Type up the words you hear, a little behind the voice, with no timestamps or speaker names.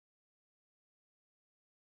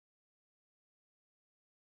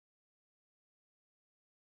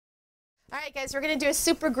All right, guys, we're going to do a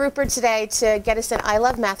super grouper today to get us in I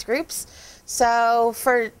Love Math groups. So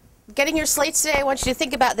for getting your slates today, I want you to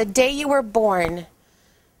think about the day you were born.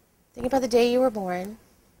 Think about the day you were born,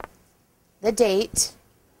 the date,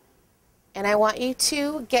 and I want you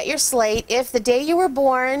to get your slate if the day you were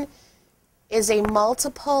born is a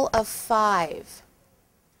multiple of 5.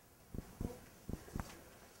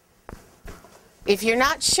 If you're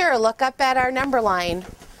not sure, look up at our number line.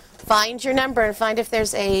 Find your number and find if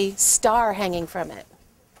there's a star hanging from it.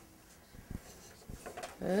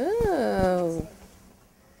 Ooh,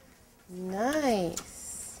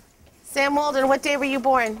 nice. Sam Walden, what day were you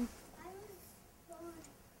born? I was born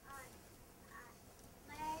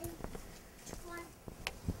on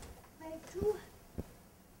May 2000.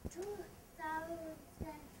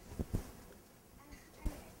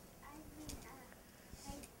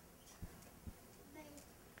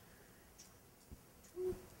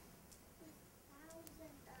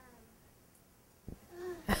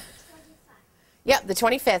 Yep, the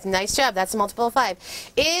 25th. Nice job. That's a multiple of 5.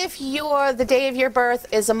 If the day of your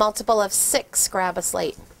birth is a multiple of 6, grab a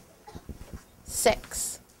slate.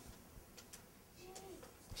 6.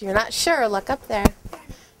 If you're not sure, look up there.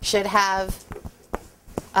 Should have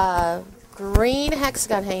a green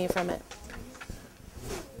hexagon hanging from it.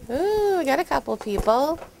 Ooh, we got a couple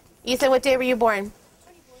people. Ethan, what day were you born?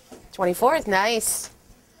 24th. Nice.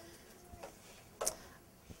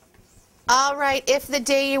 All right, if the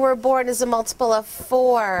day you were born is a multiple of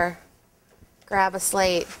 4, grab a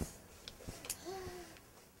slate.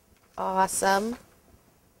 Awesome.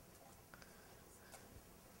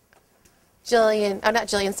 Jillian, oh, not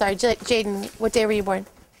Jillian, sorry, Jaden, what day were you born?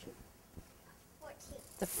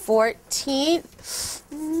 14th. The 14th?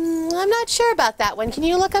 I'm not sure about that one. Can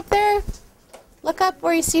you look up there? Look up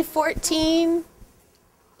where you see 14.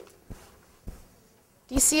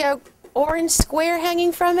 Do you see an orange square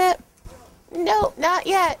hanging from it? No, not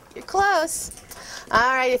yet. You're close.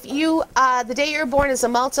 All right, if the day you're born is a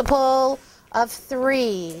multiple of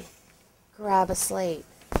 3, grab a slate.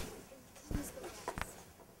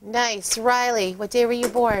 Nice. Riley, what day were you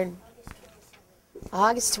born?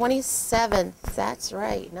 August 27th. That's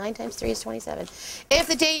right. 9 times 3 is 27. If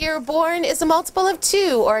the day you're born is a multiple of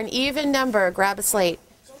 2 or an even number, grab a slate.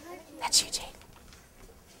 That's you, Jane.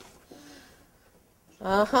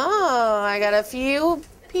 I got a few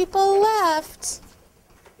people left.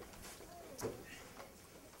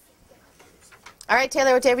 All right,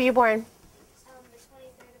 Taylor, what day were you born?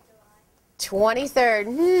 The 23rd of July.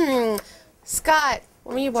 23rd. Scott,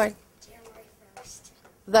 when were you born? January 1st.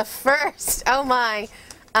 The 1st. Oh, my.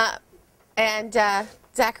 And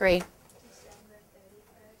Zachary? December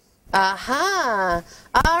 31st.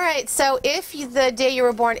 All right, so if the day you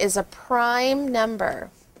were born is a prime number,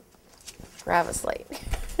 grab a slate.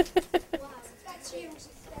 Wow, that's you.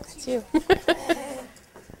 That's you.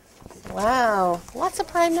 Wow, lots of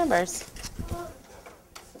prime numbers.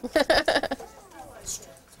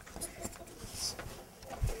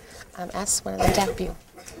 Ask one of them to help you.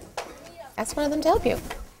 Ask one of them to help you.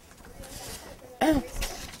 All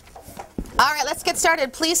right, let's get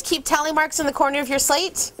started. Please keep tally marks in the corner of your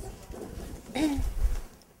slate.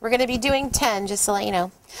 We're going to be doing 10, just to let you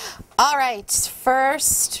know. All right,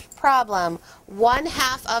 first problem.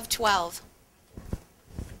 1/2 of 12.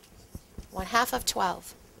 1/2 of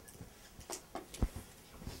 12.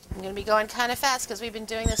 I'm going to be going kind of fast because we've been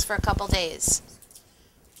doing this for a couple days.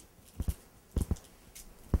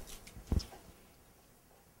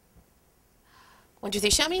 One, two, three,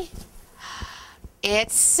 show me.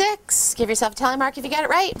 It's 6. Give yourself a tally mark if you got it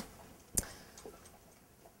right.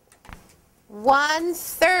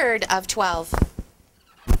 1/3 of 12.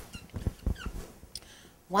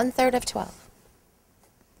 1/3 of 12.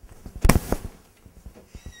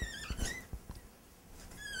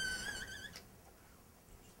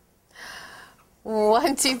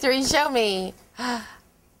 1, 2, 3, show me.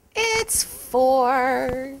 It's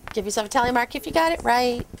 4. Give yourself a tally mark if you got it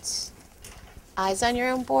right. Eyes on your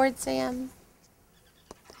own board, Sam.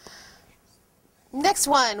 Next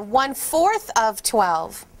one, 1/4 of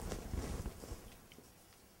 12.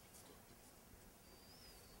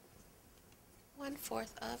 1/4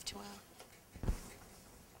 of 12.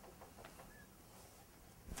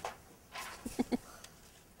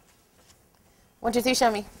 One, two, three, show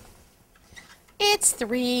me. It's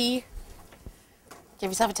 3. Give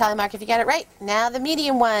yourself a tally mark if you got it right. Now the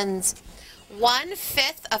medium ones.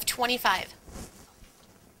 1/5 of 25.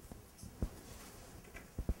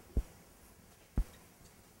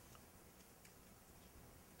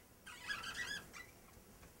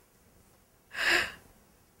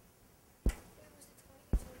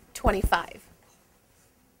 $25.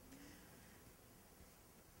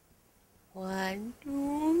 1,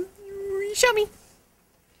 2, 3. Show me.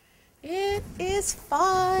 It is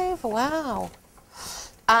 5. Wow.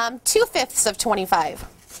 2/5 of 25.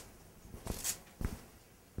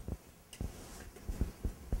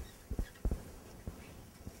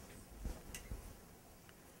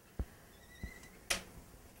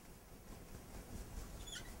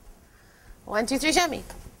 One, two, three, show me.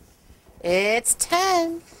 It's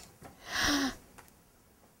 10.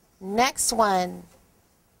 Next one.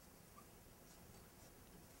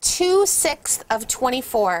 2/6 of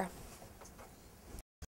 24.